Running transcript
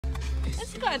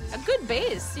It's got a good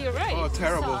base. You're right. Oh,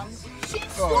 terrible.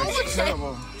 Oh, it's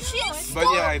terrible. But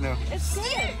yeah, I know. It's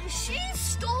good. She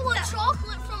stole a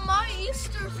chocolate from my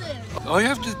Easter thing. All you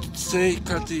have to say,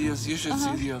 Kati, is you should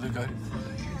see the other guy.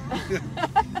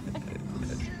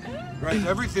 Right,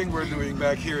 everything we're doing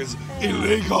back here is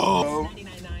illegal.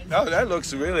 Oh, that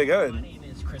looks really good.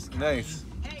 Nice.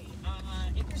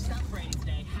 If you're celebrating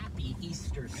today, happy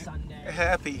Easter Sunday.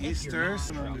 Happy Easter.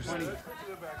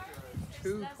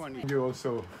 220. You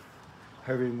also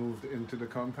having moved into the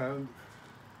compound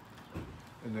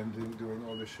and then doing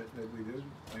all the shit that we did,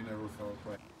 I never felt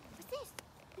like. What's this?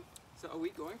 So are we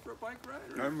going for a bike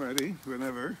ride? I'm ready,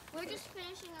 whenever. We're just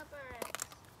finishing up our eggs.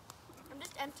 I'm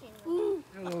just emptying them.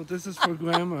 Hello, this is for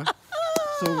Grandma.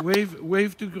 So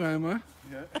wave to Grandma.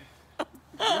 Yeah.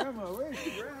 Grandma, wait,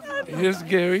 Grandma. Here's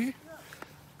Gary.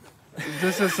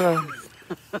 This is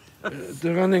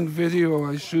the running video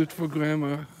I shoot for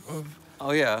Grandma of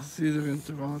Oh yeah. theater in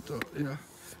Toronto. Yeah.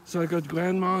 So I got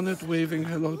Grandma on it waving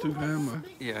hello to Grandma.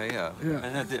 Yeah. Yeah.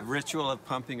 And then the ritual of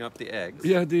pumping up the eggs.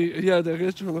 Yeah, the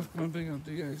ritual of pumping up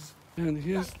the eggs. And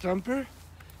here's Thumper.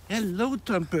 Hello,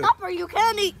 Thumper. Upper, you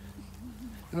can't eat.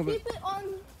 No, but Keep it on.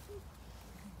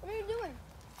 What are you doing?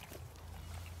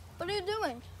 What are you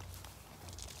doing?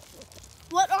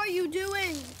 What are you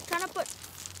doing? Trying to put.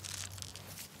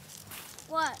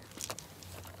 What?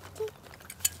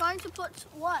 Trying to put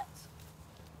what?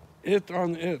 it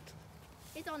on it.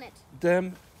 It's on it.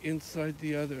 Them inside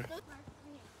the other. Do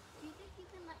you think you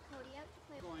can let Cody out to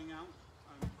play? Going out,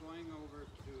 I'm going over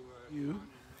to You.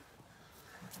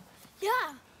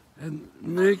 Yeah. And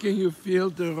making you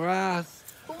feel the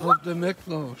wrath of the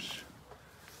Miklos.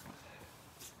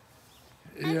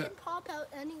 I Yeah, can pop out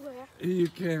anywhere. you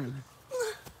can.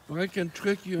 Or I can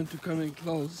trick you into coming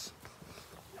close.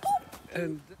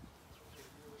 And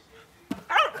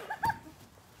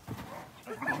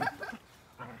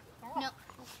No.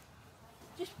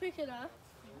 Just pick it up.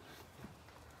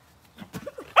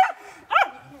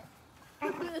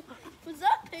 Was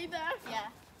that payback? Yeah.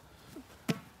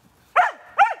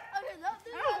 Okay, let's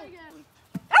do that again.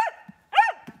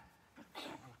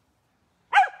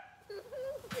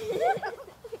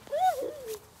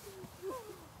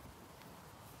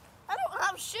 I don't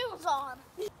have shoes on.